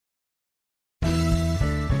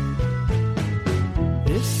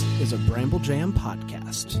is a Bramble Jam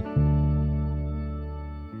podcast.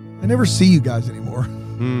 I never see you guys anymore.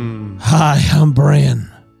 Hi, I'm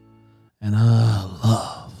Bran, and I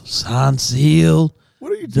love Seinfeld.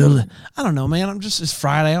 What are you doing? I don't know, man. It's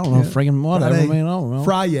Friday. I don't know, friggin' whatever, Friday. man. I don't know.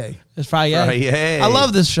 Friday. It's Friday. Friday. I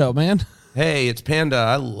love this show, man. Hey, it's Panda.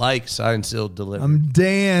 I like Signed, Sealed, Delivered. I'm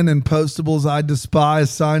Dan, and Postables I despise,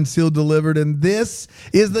 signed, sealed, delivered, and this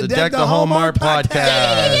is the Deck the Hallmark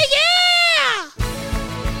podcast.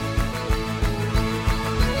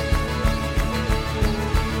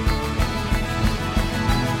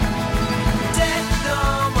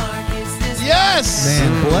 Yes!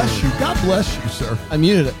 Man, bless you. God bless you, sir. I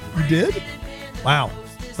muted it. You did? Wow.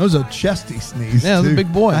 That was a chesty sneeze. Yeah, it was a too.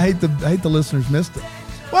 big boy. I hate the listeners missed it.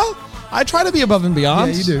 Well, I try to be above and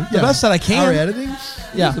beyond. Yeah, you do. The best that I can. Our editing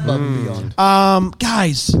Yeah. is above and beyond.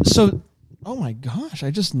 Guys, so, oh my gosh, I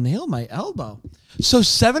just nailed my elbow. So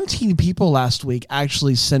 17 people last week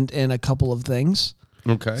actually sent in a couple of things.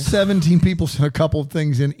 Okay. 17 people sent a couple of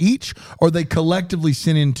things in each, or they collectively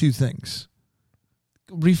sent in two things.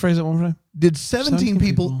 Rephrase it one more time. Did 17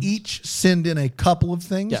 people people. each send in a couple of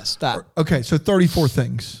things? Yes, that. Okay, so 34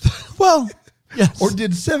 things. Well, yes. Or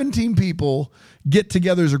did 17 people get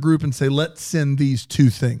together as a group and say, let's send these two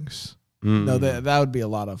things? No, that would be a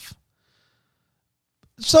lot of.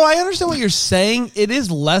 So I understand what you're saying. It is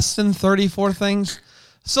less than 34 things.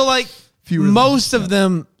 So like Fewer than most of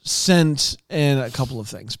them sent in a couple of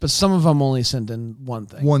things, but some of them only sent in one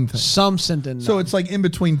thing. One thing. Some sent in. So none. it's like in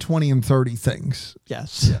between 20 and 30 things.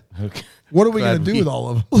 Yes. Okay. What are we Glad going to do we- with all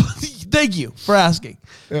of them? Thank you for asking.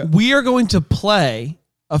 Yeah. We are going to play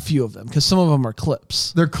a few of them because some of them are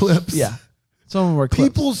clips. They're clips. Yeah. Some of them are clips.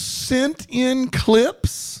 People sent in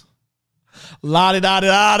clips. La di da di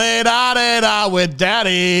da di da di da with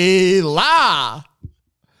Daddy La.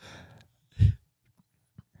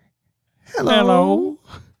 Hello.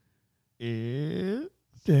 It's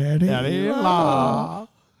Daddy. Daddy La.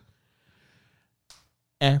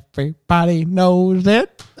 Everybody knows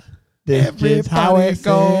it. This is how Everybody it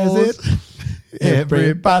goes. says it.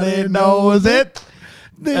 Everybody knows it.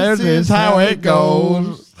 This is how it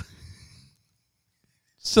goes.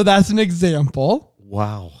 So that's an example.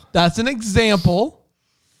 Wow. That's an example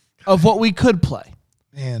of what we could play.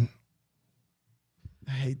 Man,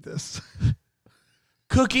 I hate this.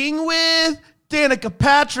 Cooking with Danica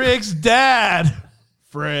Patrick's dad,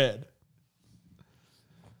 Fred.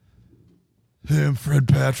 Hey, I'm Fred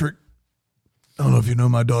Patrick. I don't know if you know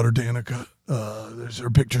my daughter Danica. There's her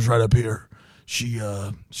pictures right up here. She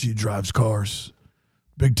drives cars,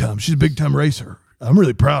 big time. She's a big time racer. I'm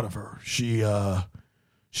really proud of her. She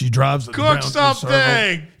drives. The Cook Brown Circle.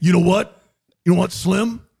 something. You know what? You know what,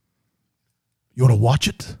 Slim? You want to watch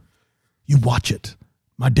it? You watch it.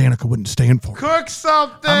 My Danica wouldn't stand for it. Cook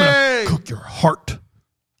something. I'm gonna cook your heart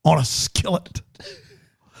on a skillet,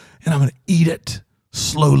 and I'm gonna eat it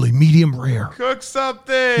slowly, medium rare. Cook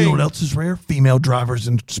something. You know what else is rare? Female drivers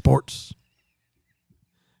in sports.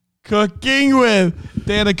 Cooking with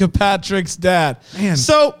Danica Patrick's dad. Man.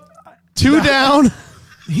 So, two down.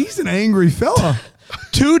 He's an angry fella.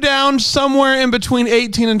 Two down, somewhere in between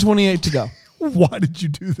 18 and 28 to go. Why did you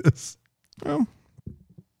do this?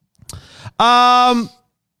 Panda,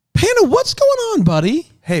 what's going on, buddy?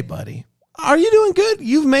 Hey, buddy. Are you doing good?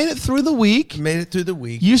 You've made it through the week. Made it through the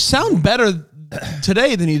week. You sound better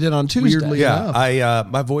today than you did on Tuesday. Weirdly. Yeah,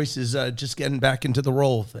 my voice is just getting back into the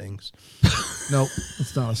roll of things. No,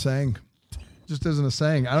 it's not a saying. Just isn't a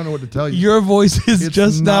saying. I don't know what to tell you. Your voice is It's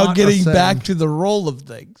just now not a getting saying. back to the roll of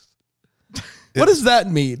things. What does that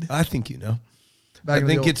mean? I think you know. Back I in the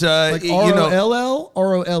think old- it's like you know, R-O-L-L?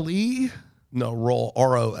 R-O-L-E? no, roll,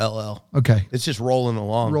 R-O-L-L. Okay. It's just rolling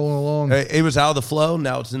along. Rolling along. It was out of the flow.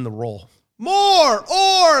 Now it's in the roll. More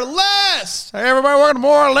or less? Hey, everybody, welcome to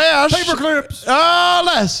more or less. Paper clips.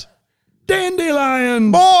 Less. Dandelion.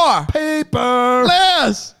 More. Paper.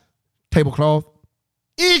 Less. Tablecloth.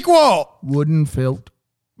 Equal. Wooden felt.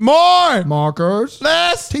 More. Markers.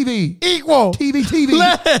 Less. TV. Equal. TV.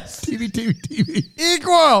 Less. TV.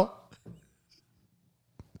 Equal.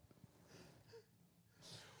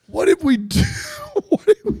 What did we do? What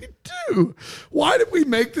did we do? Why did we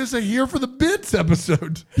make this a Here for the Bits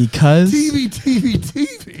episode? Because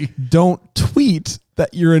TV. don't tweet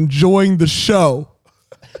that you're enjoying the show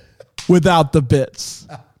without the bits.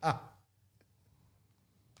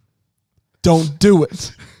 Don't do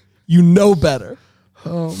it. You know better.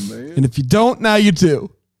 Oh, man. And if you don't, now you do.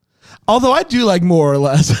 Although I do like more or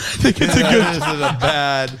less. I think it's a good. This is a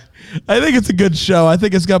bad. I think it's a good show. I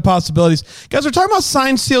think it's got possibilities. Guys, we're talking about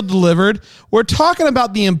Signed, Sealed, Delivered. We're talking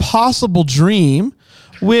about the impossible dream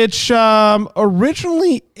which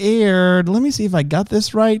originally aired. Let me see if I got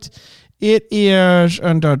this right. It airs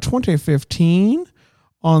under 2015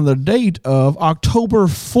 on the date of October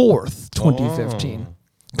 4th, 2015.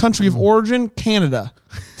 Country of origin, Canada.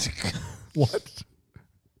 What?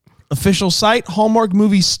 Official site, Hallmark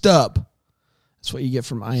Movie Stub. That's what you get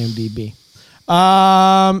from IMDb.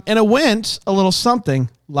 And it went a little something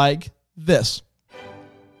like this.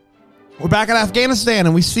 We're back in Afghanistan,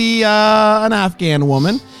 and we see an Afghan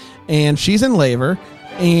woman, and she's in labor.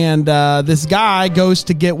 And this guy goes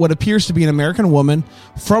to get what appears to be an American woman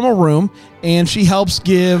from a room, and she helps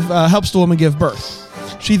the woman give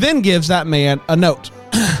birth. She then gives that man a note.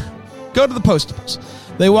 Go to the postables.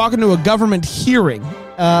 They walk into a government hearing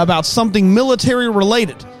about something military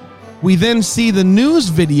related. We then see the news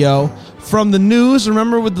video from the news.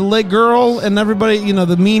 Remember with the leg girl and everybody,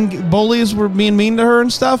 the mean bullies were being mean to her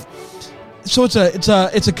and stuff. So it's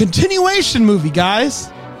a continuation movie, guys.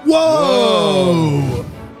 Whoa!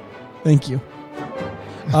 Thank you.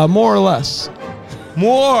 More or less.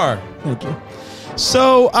 More. Thank you.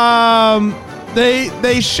 So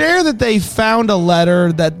they share that they found a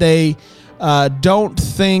letter that they don't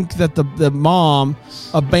think that the mom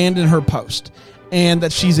abandoned her post and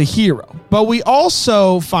that she's a hero. But we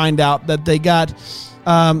also find out that they got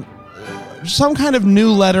some kind of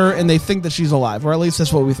new letter and they think that she's alive, or at least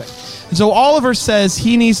that's what we think. And so Oliver says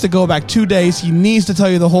he needs to go back 2 days. He needs to tell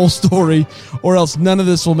you the whole story or else none of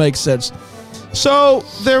this will make sense. So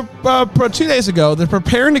they're 2 days ago, they're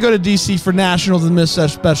preparing to go to D.C. for National and miss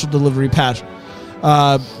special delivery pageant.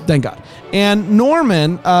 Thank God. And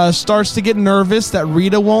Norman starts to get nervous that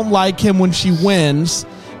Rita won't like him when she wins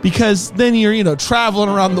because then you're, traveling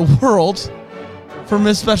around the world for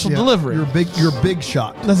Miss Special Delivery. You're big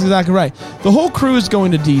shot. That's exactly right. The whole crew is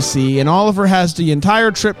going to D.C., and Oliver has the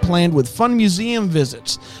entire trip planned with fun museum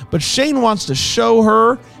visits. But Shane wants to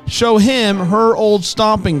show him her old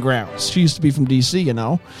stomping grounds. She used to be from D.C.,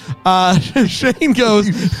 Shane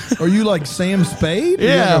goes... Are you like Sam Spade?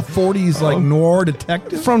 Yeah. Like a 40s noir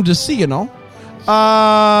detective? From D.C.,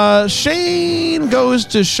 Shane goes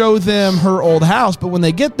to show them her old house, but when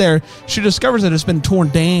they get there, she discovers that it's been torn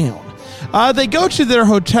down. They go to their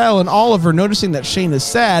hotel, and Oliver, noticing that Shane is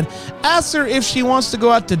sad, asks her if she wants to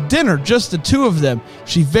go out to dinner, just the two of them.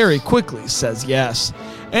 She very quickly says yes.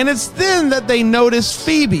 And it's then that they notice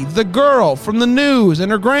Phoebe, the girl from the news, and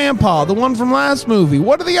her grandpa, the one from last movie.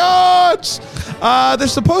 What are the odds? They're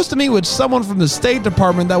supposed to meet with someone from the State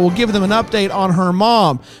Department that will give them an update on her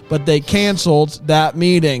mom, but they canceled that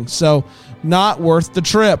meeting. So... not worth the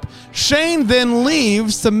trip. Shane then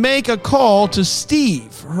leaves to make a call to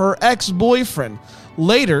Steve, her ex-boyfriend.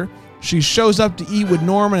 Later, she shows up to eat with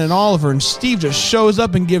Norman and Oliver, and Steve just shows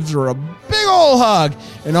up and gives her a big ol' hug,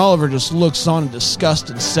 and Oliver just looks on in disgust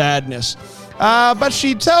and sadness. But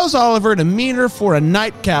she tells Oliver to meet her for a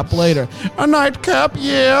nightcap later. A nightcap,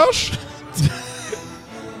 yes.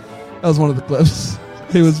 That was one of the clips.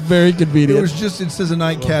 It was very convenient. It says a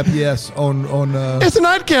nightcap, yes, on It's a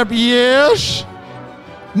nightcap, yes.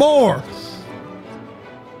 More.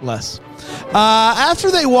 Less.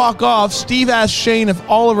 After they walk off, Steve asks Shane if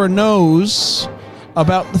Oliver knows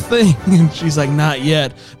about the thing. And she's like, not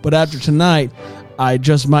yet. But after tonight, I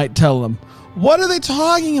just might tell him. What are they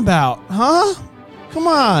talking about? Huh? Come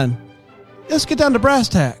on. Let's get down to brass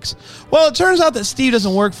tacks. Well, it turns out that Steve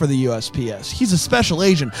doesn't work for the USPS. He's a special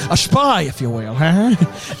agent, a spy, if you will. And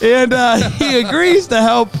he agrees to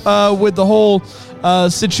help with the whole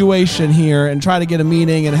situation here and try to get a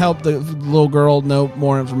meeting and help the little girl know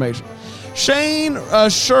more information. Shane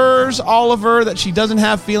assures Oliver that she doesn't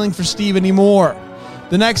have feeling for Steve anymore.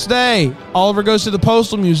 The next day, Oliver goes to the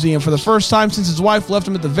Postal Museum for the first time since his wife left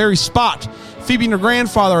him at the very spot. Phoebe and her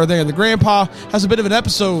grandfather are there, and the grandpa has a bit of an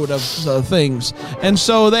episode of things. And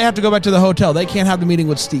so they have to go back to the hotel. They can't have the meeting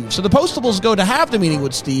with Steve. So the Postables go to have the meeting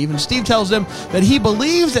with Steve, and Steve tells them that he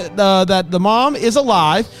believes that the mom is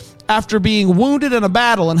alive after being wounded in a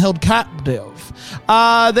battle and held captive.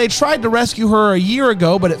 They tried to rescue her a year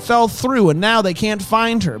ago, but it fell through, and now they can't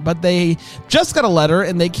find her. But they just got a letter,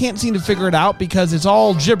 and they can't seem to figure it out because it's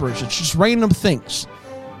all gibberish. It's just random things.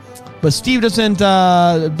 But Steve doesn't,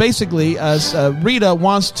 Rita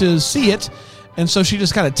wants to see it, and so she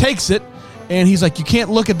just kind of takes it, and he's like, you can't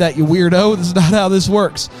look at that, you weirdo. This is not how this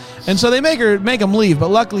works. And so they make him leave, but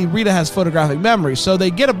luckily Rita has photographic memory, so they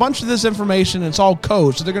get a bunch of this information, and it's all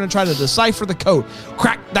code, so they're going to try to decipher the code,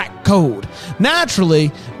 crack that code.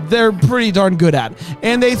 Naturally, they're pretty darn good at it,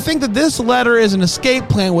 and they think that this letter is an escape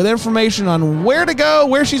plan with information on where to go,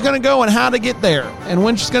 where she's going to go, and how to get there, and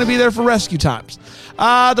when she's going to be there for rescue times.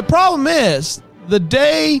 The problem is, the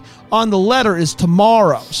day on the letter is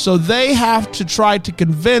tomorrow. So they have to try to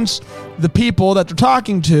convince the people that they're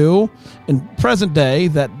talking to in present day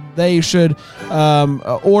that they should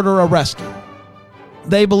order a rescue.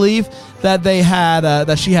 They believe that they had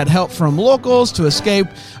that she had help from locals to escape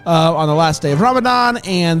on the last day of Ramadan,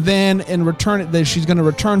 and then in return, that she's going to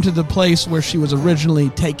return to the place where she was originally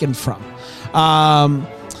taken from.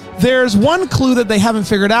 There's one clue that they haven't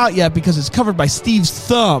figured out yet because it's covered by Steve's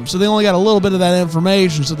thumb, so they only got a little bit of that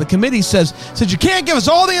information. So the committee says you can't give us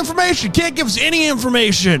all the information, you can't give us any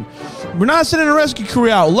information. We're not sending a rescue crew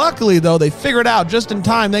out. Luckily, though, they figured out just in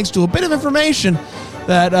time thanks to a bit of information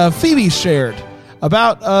that Phoebe shared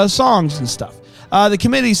about songs and stuff. The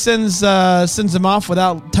committee sends them off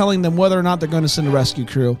without telling them whether or not they're going to send a rescue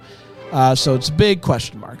crew. So it's a big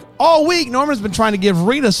question mark. All week, Norman's been trying to give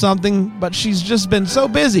Rita something, but she's just been so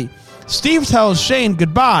busy. Steve tells Shane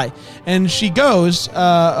goodbye, and she goes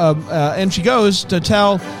to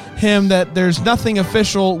tell him that there's nothing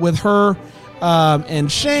official with her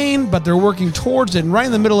and Shane, but they're working towards it. And right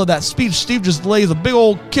in the middle of that speech, Steve just lays a big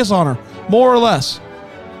old kiss on her, more or less.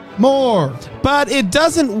 More. But it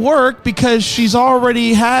doesn't work because she's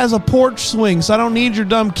already has a porch swing, so I don't need your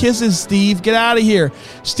dumb kisses, Steve. Get out of here.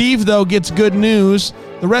 Steve, though, gets good news.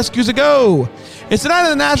 The rescue's a go. It's the night of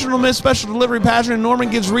the National Miss Special Delivery Pageant, and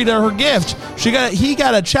Norman gives Rita her gift. He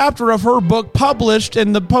got a chapter of her book published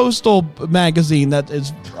in the Postal magazine that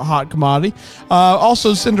is a hot commodity.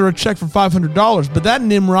 Also send her a check for $500, but that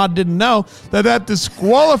Nimrod didn't know that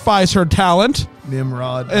disqualifies her talent.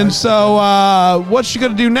 Nimrod. And so what's she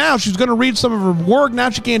going to do now? She's going to read some of her work.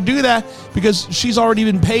 Now she can't do that because she's already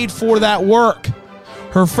been paid for that work.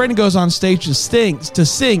 Her friend goes on stage to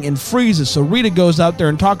sing and freezes. So Rita goes out there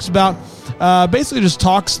and talks about, basically just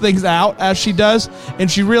talks things out as she does.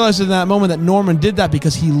 And she realizes in that moment that Norman did that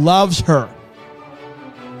because he loves her.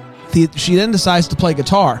 She then decides to play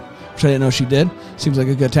guitar, which I didn't know she did. Seems like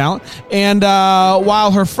a good talent. And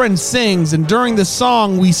while her friend sings, and during the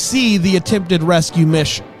song, we see the attempted rescue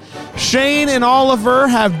mission. Shane and Oliver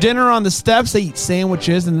have dinner on the steps. They eat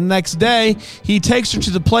sandwiches, and the next day, he takes her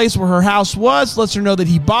to the place where her house was, lets her know that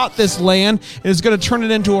he bought this land and is going to turn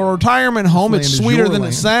it into a retirement home. It's sweeter than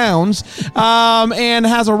it sounds, and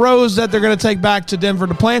has a rose that they're going to take back to Denver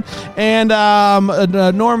to plant. And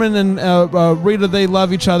Norman and Rita, they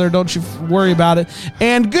love each other. Don't you worry about it.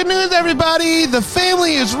 And good news, everybody, the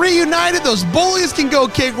family is reunited. Those bullies can go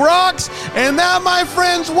kick rocks, and that, my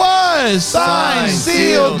friends, was Signed,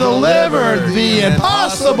 Sealed, Delivered, the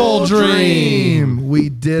impossible dream. We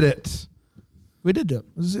did it. We did do it.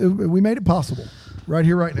 We made it possible. Right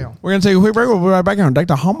here, right now. We're going to take a quick break. We'll be right back here on Deck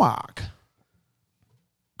the Homework.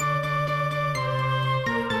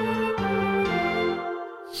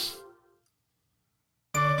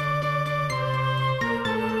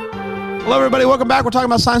 Hello, everybody. Welcome back. We're talking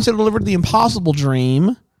about Signed, Sealed, Delivered, the impossible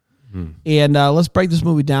dream. And let's break this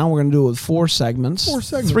movie down. We're going to do it with 4 segments.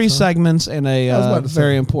 3 segments and a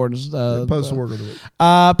very important postal work of the week.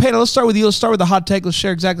 Payne, let's start with you. Let's start with the hot take. Let's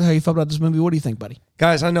share exactly how you felt about this movie. What do you think, buddy?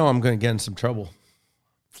 Guys, I know I'm going to get in some trouble.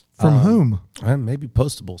 From whom? Maybe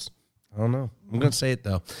Postables. I don't know. I'm going to say it,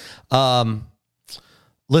 though.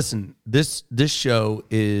 Listen, this show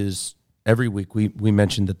is... Every week, we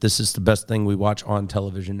mentioned that this is the best thing we watch on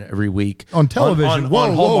television every week. On television?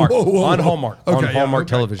 On Hallmark. On Hallmark. Okay, on Hallmark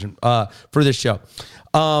okay. television for this show.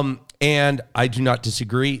 And I do not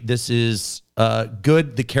disagree. This is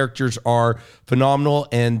good. The characters are phenomenal,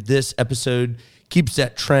 and this episode keeps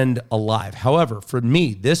that trend alive. However, for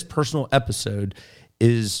me, this personal episode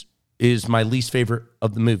is my least favorite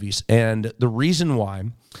of the movies. And the reason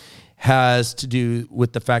why has to do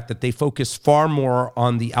with the fact that they focus far more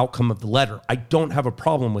on the outcome of the letter. I don't have a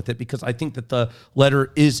problem with it because I think that the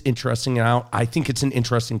letter is interesting, and I think it's an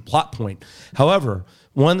interesting plot point. However,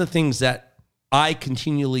 one of the things that I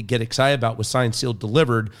continually get excited about with Signed, Sealed,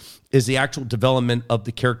 Delivered is the actual development of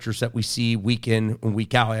the characters that we see week in and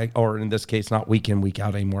week out, or in this case, not week in, week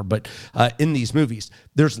out anymore, but in these movies.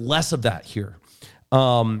 There's less of that here.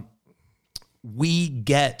 We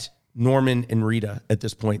get Norman and Rita at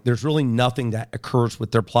this point. There's really nothing that occurs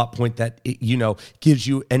with their plot point that, gives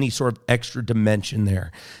you any sort of extra dimension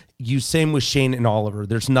there. Same with Shane and Oliver.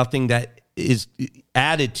 There's nothing that is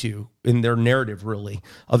added to in their narrative, really,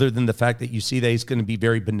 other than the fact that you see that he's going to be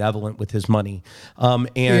very benevolent with his money. And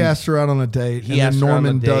he asked her out on a date. He and asked then her on a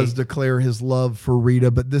Norman date. does declare his love for Rita,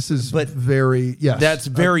 but this is very, yes. That's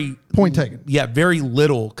very point taken. Yeah, very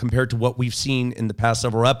little compared to what we've seen in the past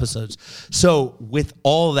several episodes. So with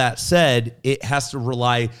all that said, it has to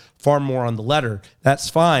rely far more on the letter. That's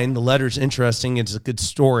fine. The letter's interesting. It's a good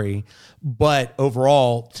story. But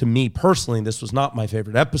overall, to me personally, this was not my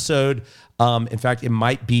favorite episode. In fact, it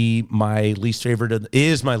might be my least favorite. It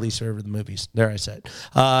is my least favorite of the movies. There, I said.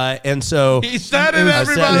 And so He said it, I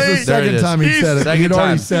said everybody. It was the second time he said it. Second He'd already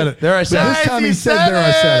time. said it. There, I said But it. this time Guys, he said there,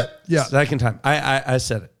 I said it. Yeah. Second time. I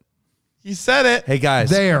said it. He said it. Hey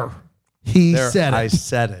guys, There. He there, said it. I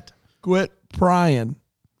said it. Quit prying.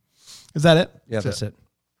 Is that it? Yeah, that's it.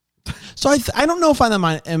 So I don't know if I'm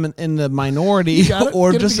in the minority got it?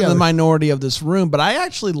 or Get it just in the together. minority of this room, but I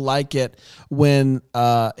actually like it when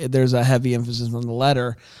there's a heavy emphasis on the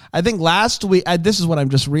letter. I think last week, this is what I'm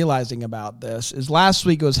just realizing about this, is last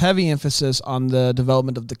week it was heavy emphasis on the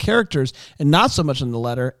development of the characters and not so much on the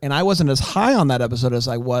letter, and I wasn't as high on that episode as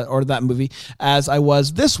I was, or that movie, as I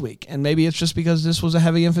was this week. And maybe it's just because this was a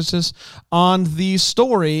heavy emphasis on the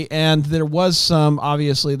story, and there was some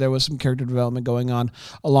character development going on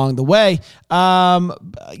along the way.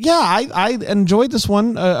 I enjoyed this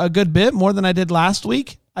one a good bit more than I did last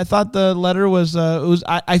week. I thought the letter was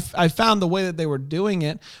I found the way that they were doing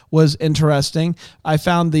it was interesting. I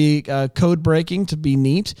found the code breaking to be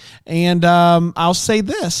neat, and I'll say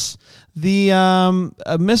this: the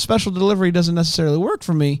Miss Special Delivery doesn't necessarily work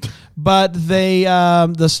for me, but they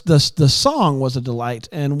the song was a delight,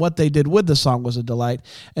 and what they did with the song was a delight,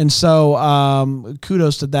 and so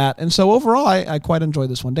kudos to that. And so overall, I quite enjoyed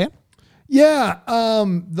this one, Dan. Yeah,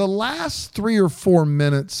 the last 3 or 4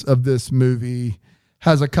 minutes of this movie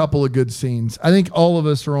has a couple of good scenes. I think all of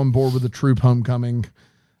us are on board with the troop homecoming.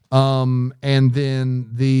 And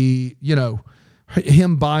then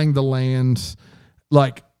him buying the land,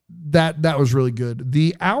 like that was really good.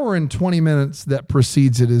 The hour and 20 minutes that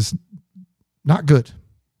precedes it is not good.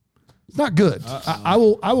 It's not good. I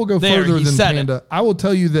will go There, further he than said Panda. I will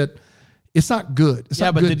tell you that it's not good. It's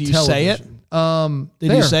not but good did you say it? television.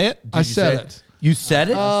 Did you say it? I said it. You said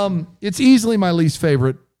it? It's easily my least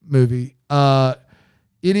favorite movie.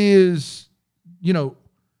 It is,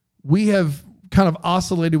 we have kind of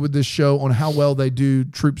oscillated with this show on how well they do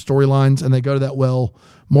troop storylines, and they go to that well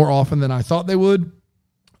more often than I thought they would.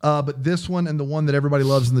 But this one and the one that everybody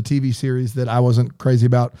loves in the TV series that I wasn't crazy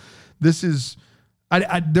about, this is,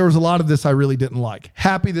 there was a lot of this I really didn't like.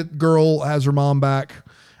 Happy that girl has her mom back.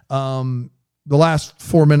 The last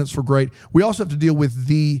 4 minutes were great. We also have to deal with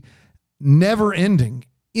the never-ending,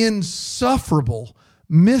 insufferable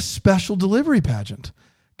Miss Special Delivery pageant.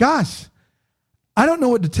 Guys, I don't know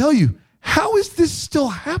what to tell you. How is this still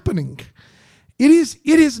happening?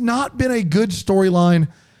 It has not been a good storyline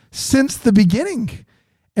since the beginning,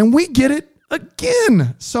 and we get it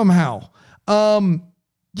again somehow. Not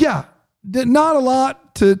a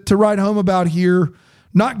lot to write home about here.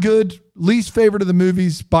 Not good. Least favorite of the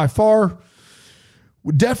movies by far.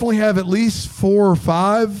 Would definitely have at least 4 or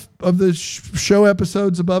 5 of the show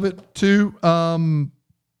episodes above it too.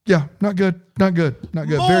 Not good. Very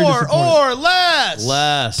More disappointed. or less?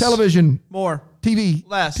 Less. Television, More. TV,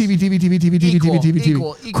 Less. TV, Equal, TV.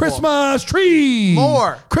 equal. Christmas tree.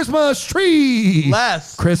 More. Christmas tree.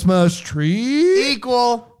 Less. Christmas tree.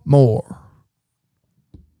 Equal. More.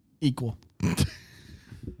 Equal.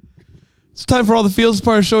 It's time for all the feels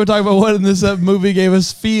part of the show. We talk about what in this movie gave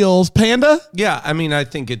us feels. Panda? Yeah, I mean, I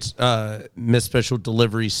think it's Miss Special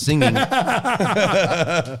Delivery singing.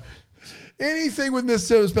 Anything with Miss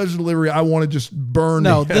Special Delivery, I want to just burn.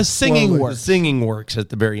 No, the singing slowly. The works. singing works at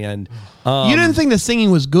the very end. You didn't think the singing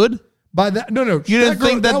was good? By that, no. You didn't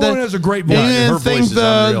think that that the woman has a great You voice. her didn't voice think is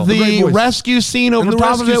unreal. Great the voice. rescue scene over And the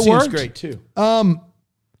top of rescue it scene's worked? great too.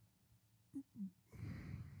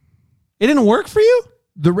 It didn't work for you?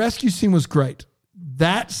 The rescue scene was great.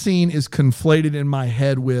 That scene is conflated in my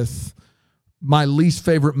head with my least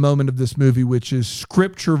favorite moment of this movie, which is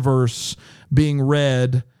scripture verse being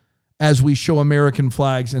read as we show American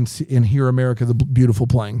flags and hear America the Beautiful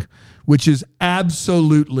playing, which is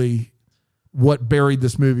absolutely what buried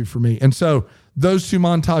this movie for me. And so those two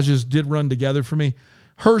montages did run together for me.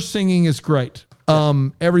 Her singing is great.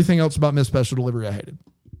 Everything else about Miss Special Delivery I hated.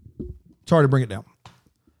 Sorry to bring it down.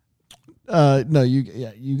 No,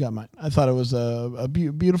 you got mine. I thought it was a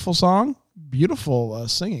beautiful song, beautiful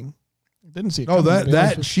singing. Didn't see it. Oh, coming, to be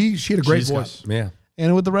honest with she had a great She's voice. got- yeah. you.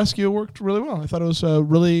 And with the rescue, it worked really well. I thought it was a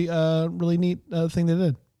really neat thing they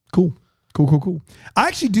did. Cool. I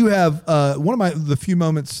actually do have one of the few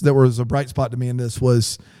moments that was a bright spot to me in this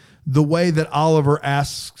was the way that Oliver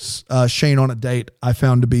asks Shane on a date, I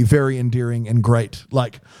found to be very endearing and great.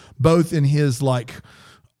 Like both in his like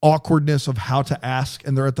awkwardness of how to ask,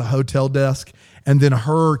 and they're at the hotel desk, and then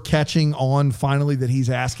her catching on finally that he's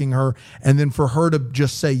asking her, and then for her to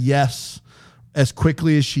just say yes as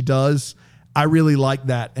quickly as she does. I really like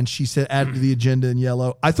that. And she said, add to the agenda in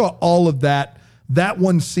yellow. I thought all of that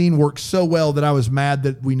one scene worked so well that I was mad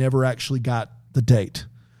that we never actually got the date.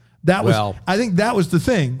 I think that was the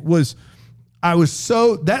thing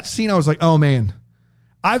that scene, I was like, oh man,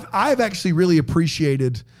 I've actually really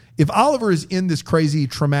appreciated if Oliver is in this crazy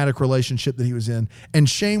traumatic relationship that he was in, and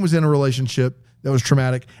Shane was in a relationship that was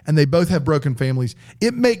traumatic, and they both have broken families.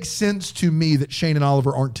 It makes sense to me that Shane and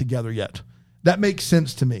Oliver aren't together yet. That makes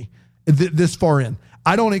sense to me this far in.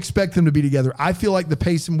 I don't expect them to be together. I feel like the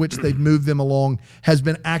pace in which they've moved them along has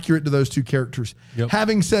been accurate to those two characters. Yep.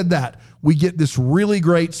 Having said that, we get this really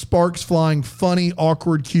great sparks flying, funny,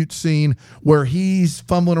 awkward, cute scene where he's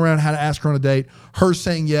fumbling around how to ask her on a date, her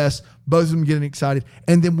saying yes, both of them getting excited,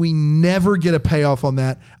 and then we never get a payoff on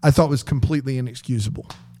that. I thought was completely inexcusable.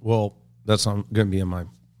 Well, that's going to be in my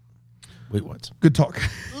wait, what? Good talk.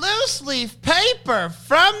 Loose leaf paper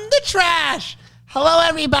from the trash. Hello,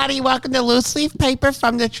 everybody. Welcome to Loose Leaf Paper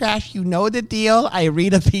from the Trash. You know the deal. I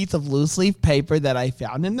read a piece of loose leaf paper that I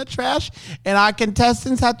found in the trash, and our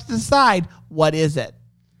contestants have to decide what is it.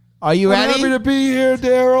 Are you ready? I'm happy to be here,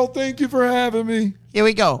 Daryl. Thank you for having me. Here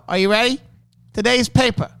we go. Are you ready? Today's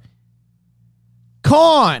paper.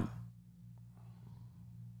 Corn.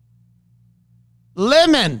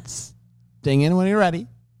 Lemons. Ding in when you're ready.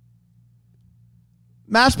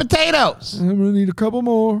 Mashed potatoes. I'm going to need a couple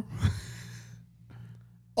more.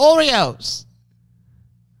 Oreos.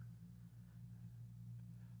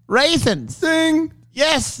 Raisins. Ding.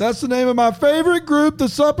 Yes. That's the name of my favorite group, the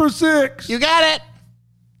Supper Six. You got it.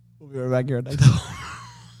 We'll be right back here.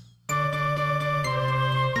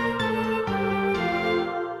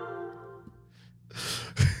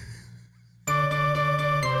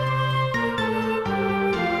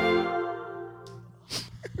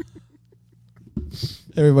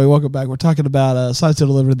 Everybody, welcome back. We're talking about Science to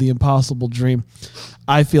Deliver the Impossible Dream.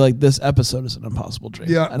 I feel like this episode is an impossible dream.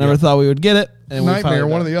 Yeah, I never thought we would get it. And Nightmare,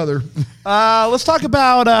 one or the other. Let's talk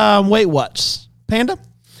about Wait What's. Panda?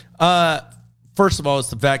 First of all, it's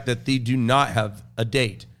the fact that they do not have a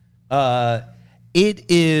date.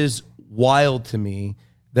 It is wild to me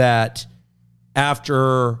that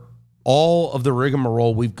after all of the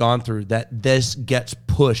rigmarole we've gone through, that this gets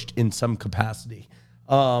pushed in some capacity.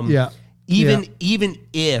 Even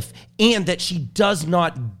if, and that she does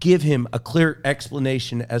not give him a clear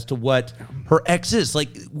explanation as to what her ex is.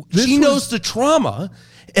 Like, she knows the trauma,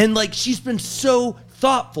 and like, she's been so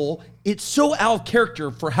thoughtful. It's so out of character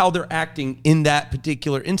for how they're acting in that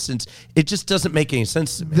particular instance. It just doesn't make any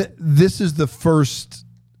sense to me. This is the first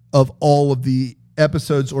of all of the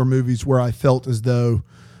episodes or movies where I felt as though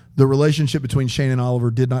the relationship between Shane and Oliver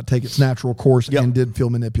did not take its natural course and did feel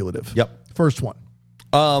manipulative. First one.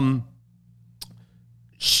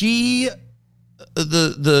 She,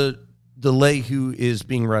 the lay who is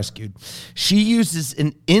being rescued, she uses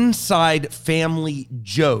an inside family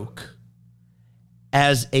joke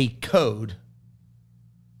as a code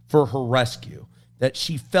for her rescue, that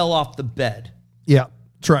she fell off the bed. Yeah,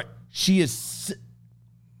 that's right. She is,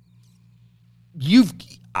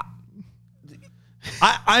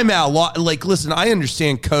 I'm at a lot. Like, listen, I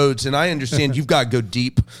understand codes, and I understand you've got to go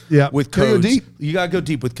deep with codes. You got to go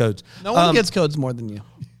deep with codes. No one gets codes more than you.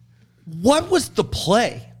 What was the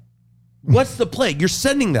play? What's the play? You're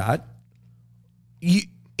sending that,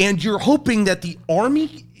 and you're hoping that the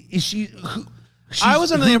army is she. I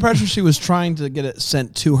was under the impression she was trying to get it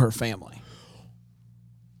sent to her family.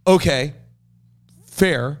 Okay,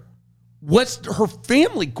 fair. What's her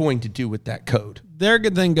family going to do with that code? They're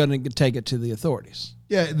then going to take it to the authorities.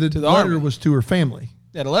 Yeah, the letter was to her family.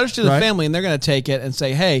 Yeah, the letter's to the family, and they're going to take it and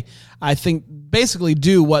say, hey, I think basically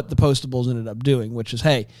do what the Postables ended up doing, which is,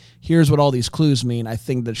 hey, here's what all these clues mean. I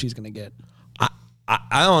think that she's going to get.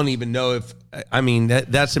 I don't even know if, I mean,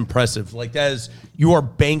 that's impressive. Like, that is, you are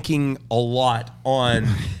banking a lot on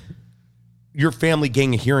your family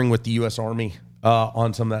getting a hearing with the U.S. Army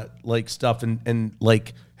on some of that, like, stuff. And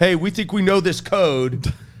like, hey, we think we know this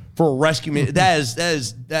code for a rescue. That is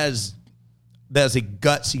a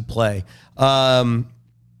gutsy play.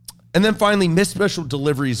 And then finally, missed special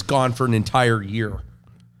delivery is gone for an entire year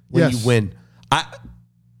when you win. I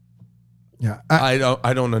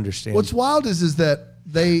don't understand. What's wild is that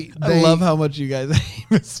they I love how much you guys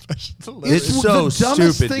hate special delivery. It's so the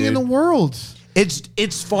dumbest stupid, thing dude. in the world.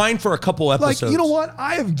 It's fine for a couple episodes. Like, you know what?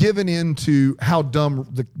 I have given in to how dumb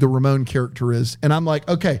the Ramon character is. And I'm like,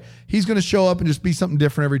 okay, he's going to show up and just be something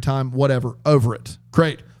different every time. Whatever. Over it.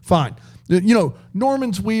 Great. Fine. You know,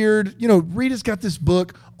 Norman's weird. You know, Rita's got this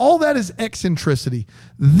book. All that is eccentricity.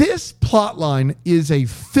 This plot line is a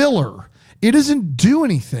filler. It doesn't do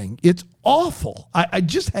anything. It's awful. I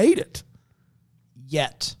just hate it.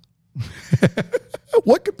 Yet.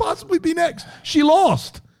 What could possibly be next? She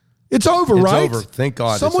lost. It's over, right? It's over. Thank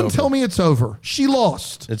God. Someone it's tell over. me it's over. She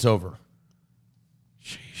lost. It's over.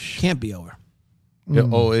 Can't be over. Yeah,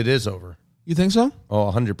 oh, it is over. You think so? Oh,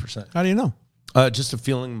 100%. How do you know? Just a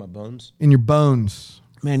feeling in my bones. In your bones.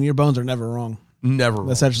 Man, your bones are never wrong. Never.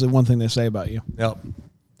 That's actually one thing they say about you. Yep.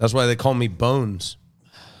 That's why they call me Bones.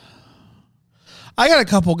 I got a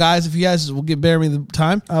couple guys. If you guys will bear me the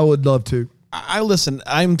time. I would love to. I listen.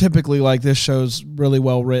 I'm typically like, this show's really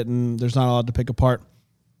well written. There's not a lot to pick apart.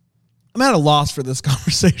 I'm at a loss for this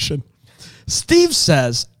conversation. Steve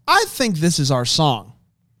says, I think this is our song.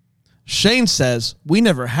 Shane says, we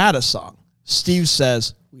never had a song. Steve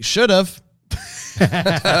says, we should have. Talking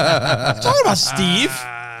about Steve.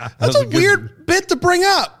 That's a weird bit to bring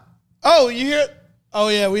up. Oh, you hear it? Oh,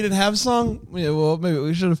 yeah, we didn't have a song? Yeah, well, maybe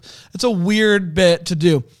we should have. It's a weird bit to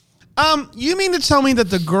do. You mean to tell me that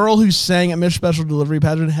the girl who sang at Miss Special Delivery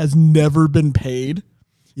Pageant has never been paid?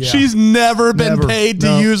 Yeah. She's never been paid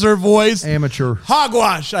to use her voice. Amateur.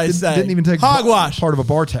 Hogwash, I say. Didn't even take hogwash. part of a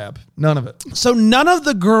bar tab. None of it. So none of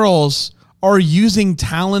the girls are using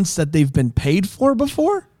talents that they've been paid for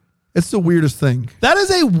before? It's the weirdest thing. That is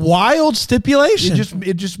a wild stipulation.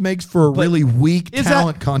 It just makes for a really weak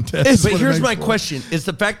talent contest. But here's my question. Is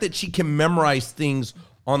the fact that she can memorize things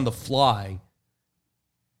on the fly,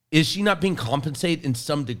 is she not being compensated in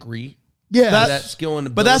some degree? Yeah. That skill and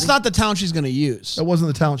ability? But that's not the talent she's going to use. That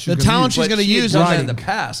wasn't the talent she was The gonna talent use. she's going to use done is that in the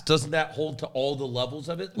past. Doesn't that hold to all the levels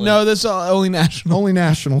of it? Like, No, this is only national. Only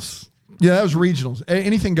nationals. Yeah, that was regionals.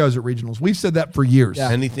 Anything goes at regionals. We've said that for years.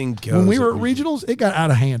 Yeah. anything goes. When we were at regionals, it got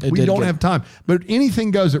out of hand. We did don't get- have time. But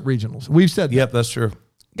anything goes at regionals. We've said that. Yep, that's true.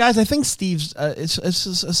 Guys, I think Steve's it's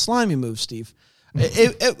a slimy move, Steve.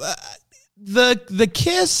 The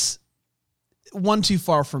kiss one too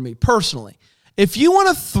far for me personally. If you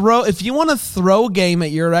want to throw game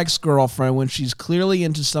at your ex-girlfriend when she's clearly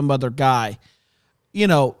into some other guy, you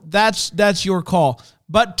know, that's your call.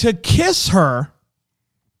 But to kiss her,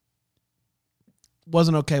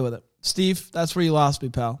 wasn't okay with it. Steve, that's where you lost me,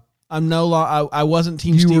 pal. I wasn't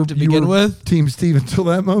Team Steve to begin with. Team Steve until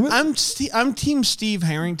that moment. I'm Team Steve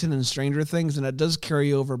Harrington in Stranger Things, and it does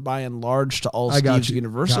carry over by and large to all I got Steves you.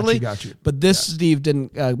 universally. Got you. But this Steve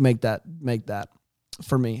didn't make that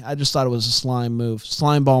for me. I just thought it was a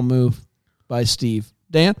slime ball move by Steve.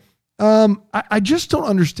 Dan? I just don't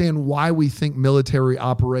understand why we think military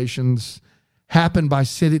operations happen by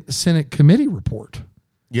Senate committee report.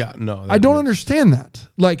 Yeah, no. I don't understand that.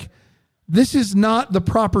 Like, this is not the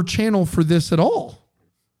proper channel for this at all.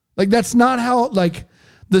 Like, that's not how, like,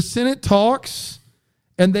 the Senate talks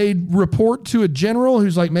and they report to a general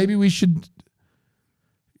who's like, maybe we should.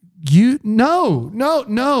 No.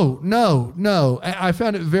 I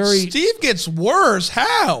found it very. Steve gets worse.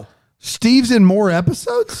 How? Steve's in more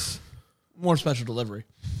episodes? More special delivery.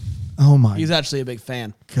 Oh, my He's actually a big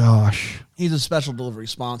fan. gosh. He's a special delivery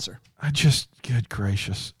sponsor. Good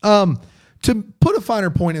gracious. To put a finer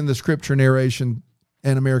point in the scripture narration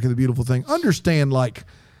and America the Beautiful Thing, understand, like,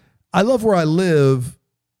 I love where I live.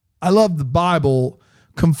 I love the Bible.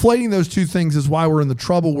 Conflating those two things is why we're in the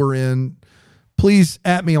trouble we're in. Please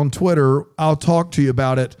at me on Twitter. I'll talk to you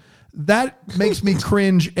about it. That makes me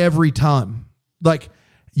cringe every time. Like,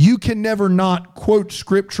 you can never not quote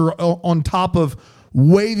scripture on top of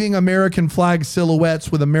waving American flag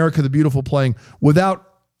silhouettes with America the Beautiful playing without,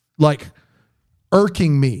 like,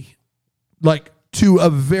 irking me, like, to a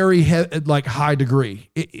very high degree.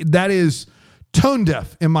 That is tone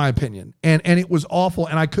deaf, in my opinion. And it was awful,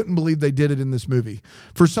 and I couldn't believe they did it in this movie.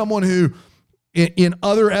 For someone who, in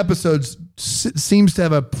other episodes, seems to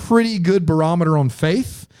have a pretty good barometer on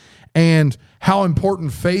faith and how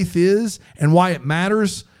important faith is and why it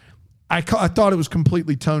matters, I thought it was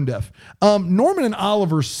completely tone deaf. Norman and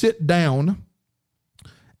Oliver sit down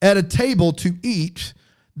at a table to eat.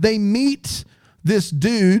 They meet this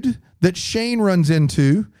dude that Shane runs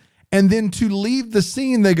into, and then to leave the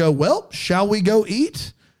scene, they go, well, shall we go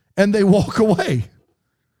eat? And they walk away.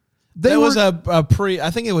 I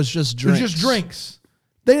think it was just drinks. It was just drinks.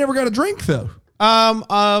 They never got a drink, though.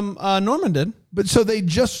 Norman did. But so they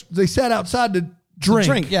sat outside to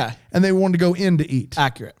drink. Yeah. And they wanted to go in to eat.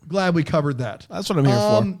 Accurate. Glad we covered that. That's what I'm here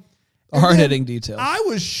for. Hard-hitting details. I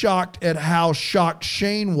was shocked at how shocked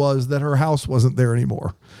Shane was that her house wasn't there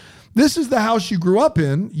anymore. This is the house you grew up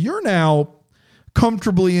in. You're now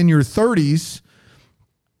comfortably in your 30s.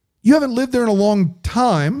 You haven't lived there in a long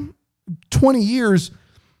time, 20 years.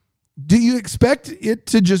 Do you expect it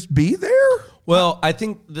to just be there? Well, I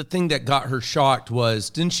think the thing that got her shocked was,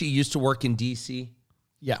 didn't she used to work in D.C.?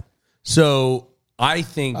 Yeah. So I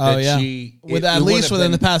think that she... With at least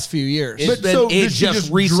within the past few years. It does she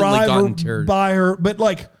just recently drive gotten her tiered. by her? But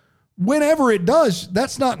like, whenever it does,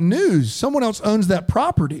 that's not news. Someone else owns that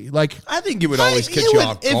property. Like, I think it would always catch It you would-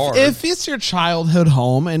 off guard. if it's your childhood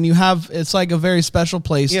home and you have, it's like a very special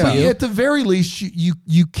place Yeah. to you. at the very least,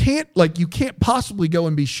 you can't possibly go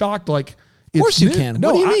and be shocked. Like, Of course you can.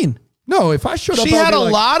 What do you mean? No, if I showed up, She I'd had be a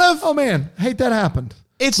like, lot of- Oh man, hate that happened.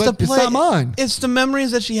 It's But the play. It's not mine. It's the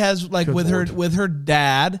memories that she has, like Good with Lord. her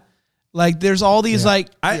dad. Like there's all these I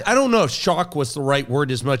don't know if shock was the right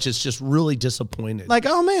word as much as just really disappointed.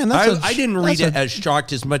 oh man, that's I didn't read it as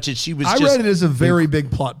shocked as much as she was I just... read it as a very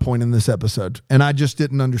big plot point in this episode, and I just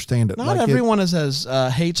didn't understand it. Not Like, everyone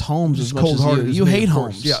hates homes as much as cold-hearted you. as You me, hate of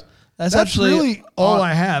course. homes. Yeah. That's That's actually really all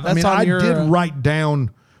I have. I that's mean, on I your, did write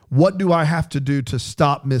down what do I have to do to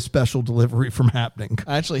stop Miss Special Delivery from happening.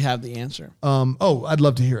 I actually have the answer. I'd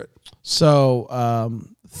love to hear it. So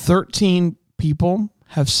 13 people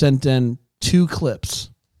have sent in 2 clips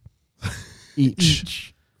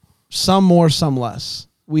each. Some more, some less.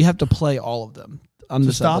 We have to play all of them on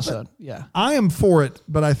this stop it? episode. Yeah. I am for it,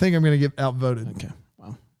 but I think I'm going to get outvoted. Okay.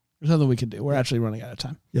 Well, there's nothing we can do. We're actually running out of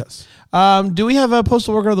time. Yes, Do we have a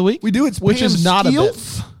postal worker of the week? we do. It's which Pam is not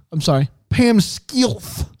Skeelth. a bit. I'm sorry. Pam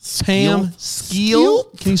Skeelth. Pam Skeel.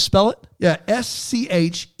 Can you spell it? Yeah,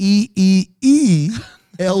 SCHEEELTH.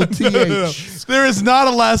 There is not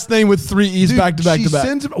a last name with 3 E's Dude, back to back she to back.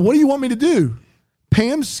 sends it- what do you want me to do?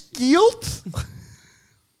 Pam Skeelth?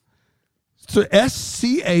 So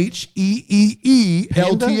SCHEEELTH.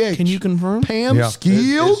 Can you confirm? Pam Yeah,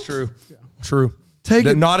 Skeelth? it's true. True. Take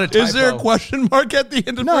it. Not a typo. Is there a question mark at the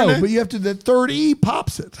end of her No, name? but you have to, the third E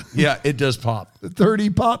pops it. Yeah, it does pop. The third E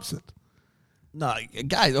pops it. No,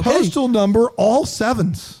 guys, okay. Postal number, all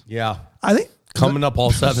 7s. Yeah. I think. Coming up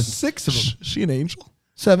all 7. 6 of them. Is she an angel?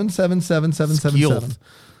 7777777.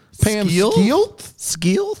 Pam Skeelth? Skeelth?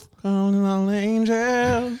 Skeel? Calling all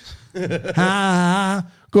angels.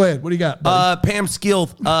 Go ahead. What do you got? buddy? Pam Skeel.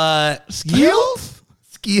 Skeelth?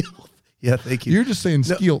 Skeel. Yeah, thank you. You're just saying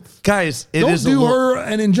Skeelth. Guys, it Don't is do a her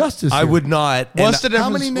an injustice. I here. would not. What's the And difference? How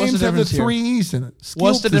many What's names the have the difference here? 3 E's in it?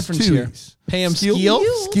 What's the Skeelth is difference 2 here? E's. Pam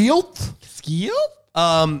Skeelth? Skeel? Skeelth?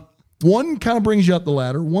 Skeel? One kind of brings you up the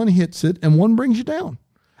ladder, one hits it, and one brings you down.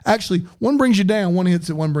 Actually, one brings you down, one hits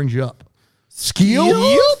it, one brings you up.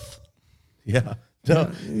 Skeelth? Yeah. No,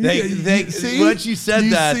 they see? once you said Do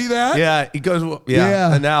you that. see that? Yeah, it goes. Yeah.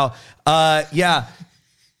 Yeah. And now, yeah,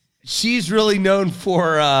 she's really known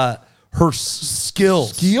for her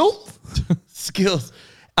skills. Skeelth? Skills.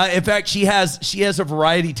 In fact, she has a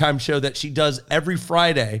variety time show that she does every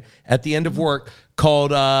Friday at the end of work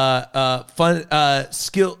called Fun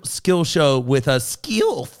Skill Show with a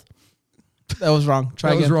Skeelth. That was wrong.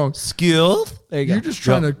 Try That was again. wrong. Skeelth. There you go. You're just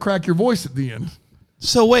trying to crack your voice at the end.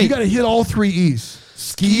 So wait. You got to hit all 3 E's.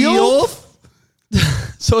 Skeelth.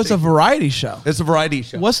 So it's a variety show. It's a variety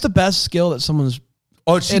show. What's the best skill that someone's?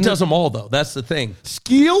 Oh, she does them all though. That's the thing.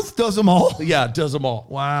 Skeelth does them all. Yeah, does them all.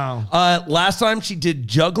 Wow. Last time she did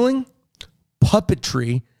juggling,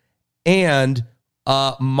 puppetry, and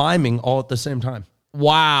miming all at the same time.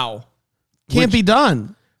 Wow. Can't be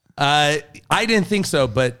done. I didn't think so,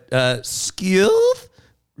 but Skillth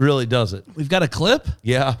really does it. We've got a clip.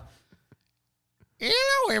 Yeah.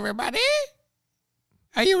 Hello, everybody.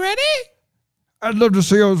 Are you ready? I'd love to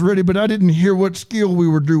say I was ready, but I didn't hear what skill we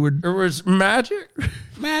were doing. There was magic,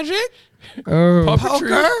 Magic?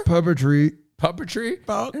 puppetry,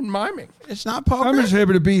 Puppetry. and miming. It's not poker. I'm just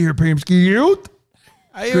happy to be here, Pam Skeelth.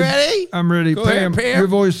 Are you ready? I'm ready. Go ahead, Pam. Your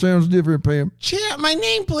voice sounds different, Pam. Chant my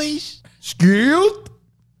name, please. Skeelth?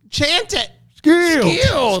 Chant it.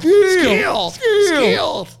 Skeelth. Skill.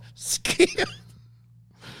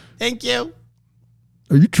 Thank you.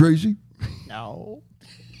 Are you Tracy? No.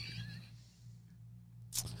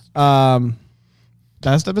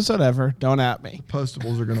 Best episode ever. Don't at me.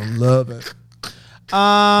 Postables are going to love it.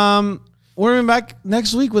 We're gonna be back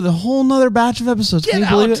next week with a whole nother batch of episodes. Can you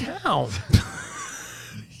believe it? town.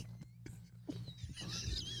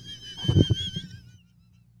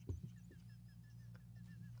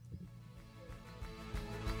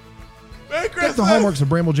 Deck the Hallmark is a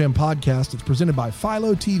Bramble Jam podcast. It's presented by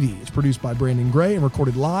Philo TV. It's produced by Brandon Gray and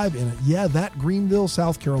recorded live in, that Greenville,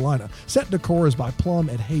 South Carolina. Set decor is by Plum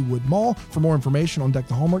at Haywood Mall. For more information on Deck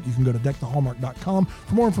the Hallmark, you can go to deckthehallmark.com.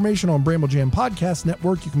 For more information on Bramble Jam Podcast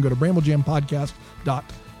Network, you can go to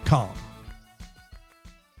bramblejampodcast.com.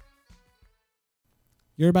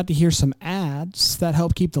 You're about to hear some ads that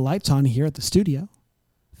help keep the lights on here at the studio.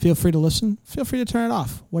 Feel free to listen. Feel free to turn it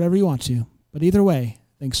off, whatever you want to. But either way,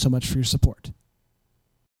 thanks so much for your support.